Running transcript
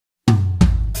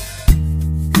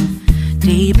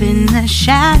Deep in the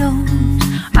shadows,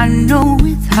 I know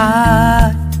it's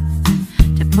hard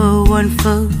to put one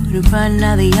foot in front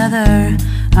of the other.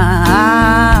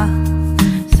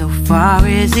 So far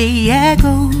as the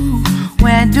echo,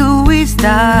 where do we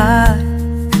start?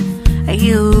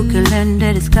 You can learn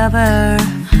to discover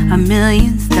a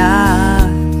million stars.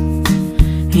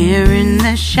 Here in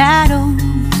the shadows,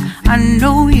 I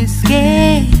know you're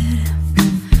scared.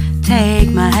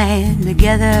 Take my hand,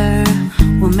 together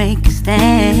we'll make a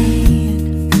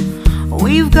stand.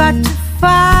 We've got to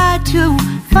fight to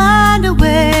find a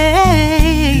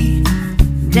way.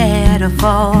 Dare to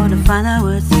fall to find out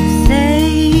what to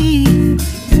say.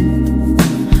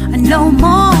 No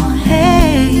more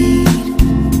hate.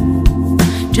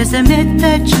 Just admit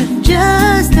that you're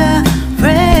just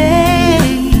afraid.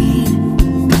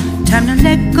 Time to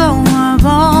let go of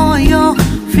all your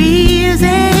fears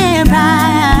and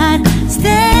pride.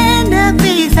 Stand up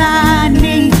beside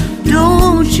me,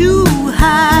 don't you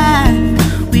hide.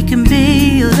 We can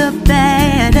build a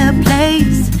better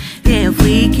place. If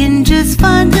we can just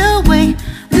find a way,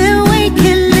 then we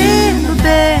can live a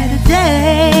better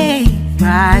day.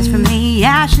 Rise from the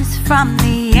ashes, from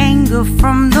the anger,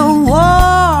 from the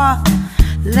war.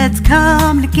 Let's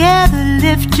come together,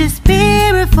 lift your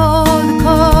spirit for the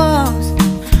cause.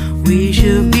 We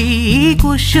should be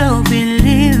equal, should be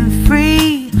living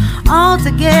free. All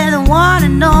together, one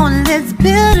and all, let's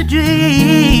build a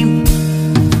dream.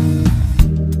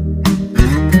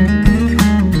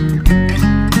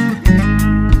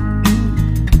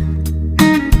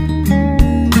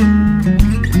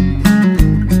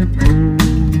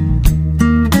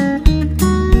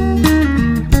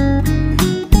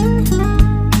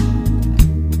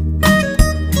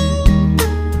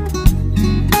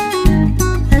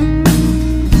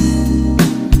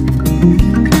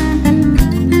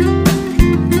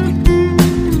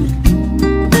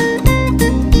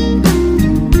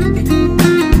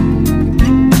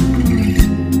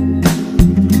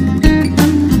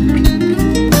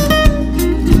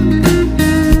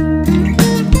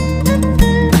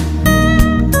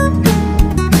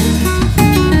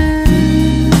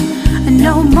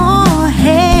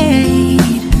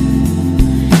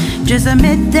 Just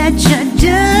admit that you're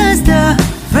just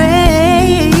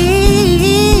afraid.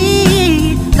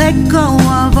 Let go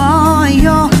of all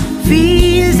your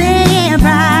fears and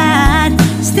pride.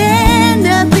 Stand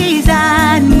up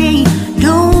beside me,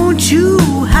 don't you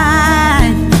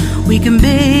hide. We can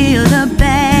build a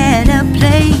better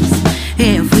place.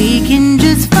 If we can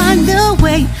just find a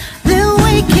way, then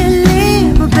we can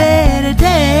live a better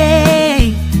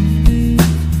day.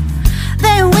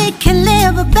 Then we can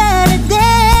live a better day.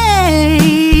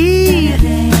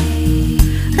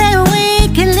 Then we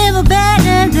can live a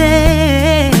better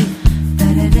day.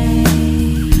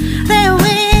 Then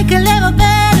we can live a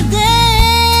better day.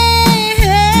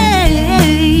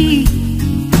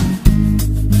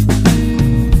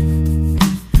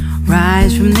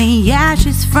 Rise from the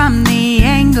ashes, from the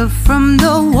anger, from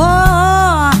the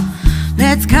war.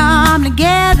 Let's come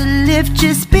together, lift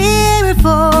your spirit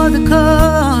for the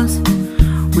cause.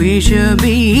 We should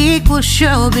be equal,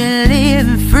 should be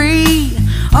living free.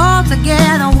 All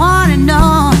together, one and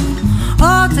all.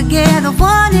 All together,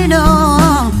 one and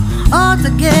all. All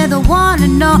together, one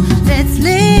and all. Let's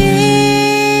live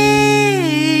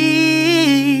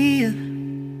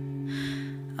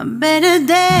a better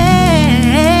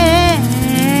day.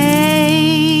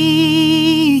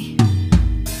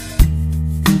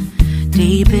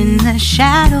 Deep in the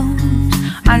shadows,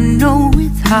 I know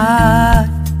it's hard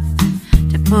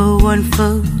to put one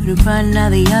foot in front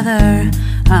of the other.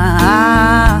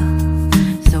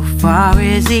 So far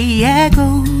as the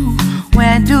echo,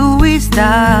 where do we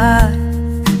start?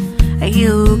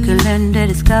 You can learn to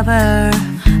discover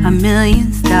a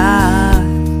million stars.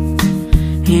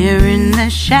 Here in the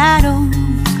shadows,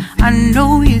 I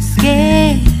know you're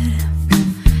scared.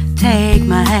 Take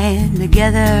my hand,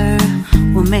 together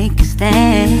we'll make a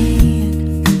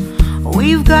stand.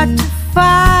 We've got to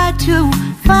fight to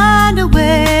find a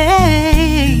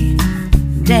way.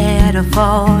 Dare to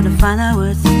fall to find out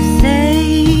what to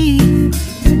say.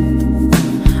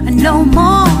 No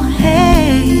more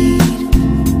hate.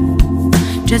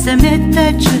 Just admit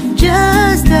that you're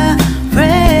just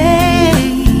afraid.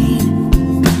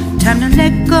 Time to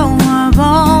let go of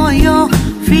all your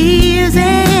fears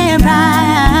and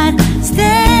pride.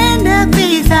 Stand up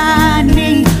beside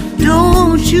me,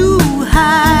 don't you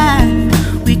hide.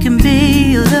 We can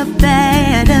build a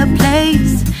better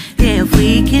place. If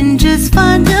we can just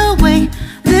find a way,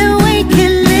 then we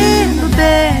can live a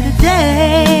better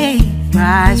day.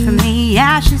 Rise from the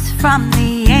ashes, from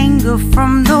the anger,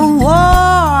 from the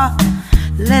war.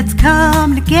 Let's come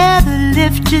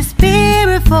lift your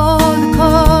spirit for the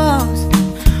cause.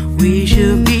 We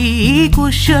should be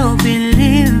equal, should be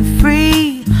living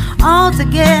free. All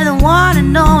together, one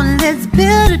and all, let's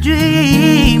build a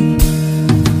dream.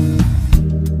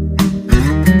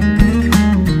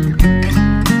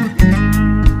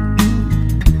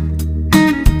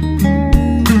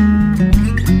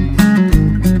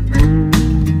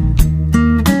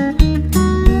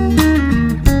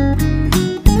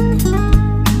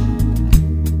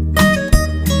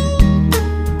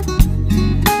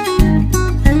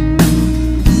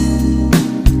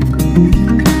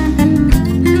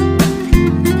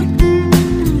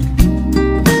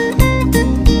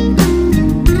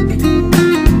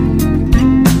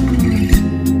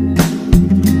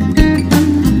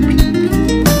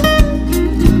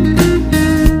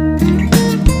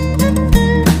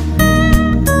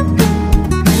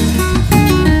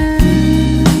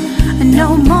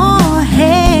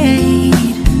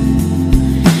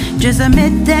 Just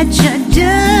admit that you're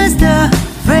just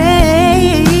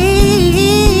afraid.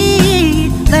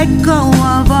 Let go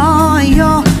of all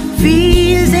your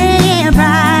fears and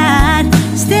pride.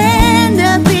 Stand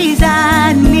up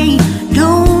beside me,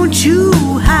 don't you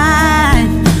hide.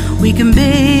 We can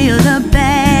build a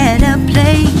better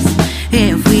place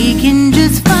if we can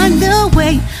just find a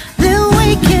way that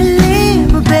we can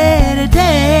live a better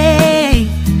day.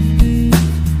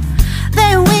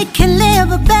 That we can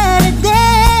live a better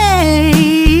day.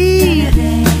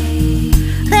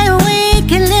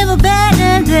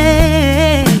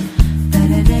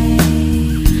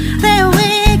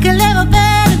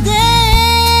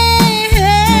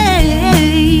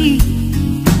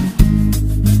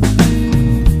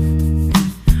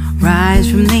 Rise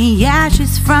from the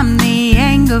ashes, from the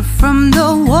anger, from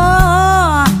the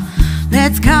war.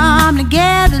 Let's come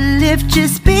together, lift your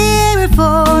spirit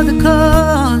for the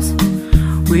cause.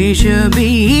 We should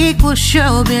be equal,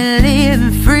 should be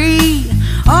living free.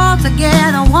 All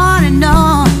together, one and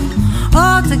all.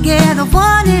 All together,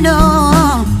 one and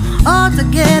all. All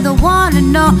together, one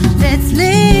and all. Let's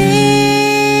live.